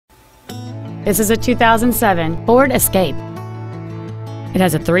This is a 2007 Ford Escape. It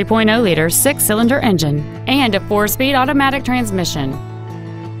has a 3.0-liter six-cylinder engine and a 4-speed automatic transmission.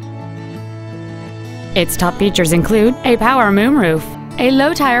 Its top features include a power moonroof, a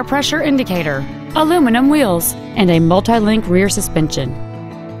low tire pressure indicator, aluminum wheels, and a multi-link rear suspension.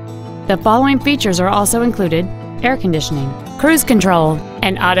 The following features are also included: air conditioning, cruise control,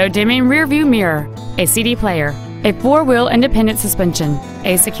 an auto-dimming rear-view mirror, a CD player, a 4-wheel independent suspension,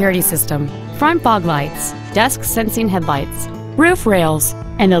 a security system, front fog lights, dusk sensing headlights, roof rails,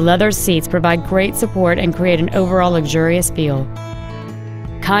 and the leather seats provide great support and create an overall luxurious feel.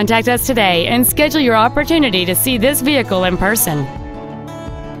 Contact us today and schedule your opportunity to see this vehicle in person.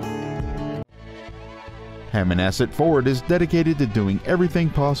 Hammonasset Ford is dedicated to doing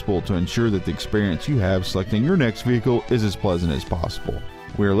everything possible to ensure that the experience you have selecting your next vehicle is as pleasant as possible.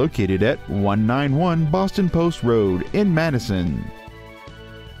 We are located at 191 Boston Post Road in Madison.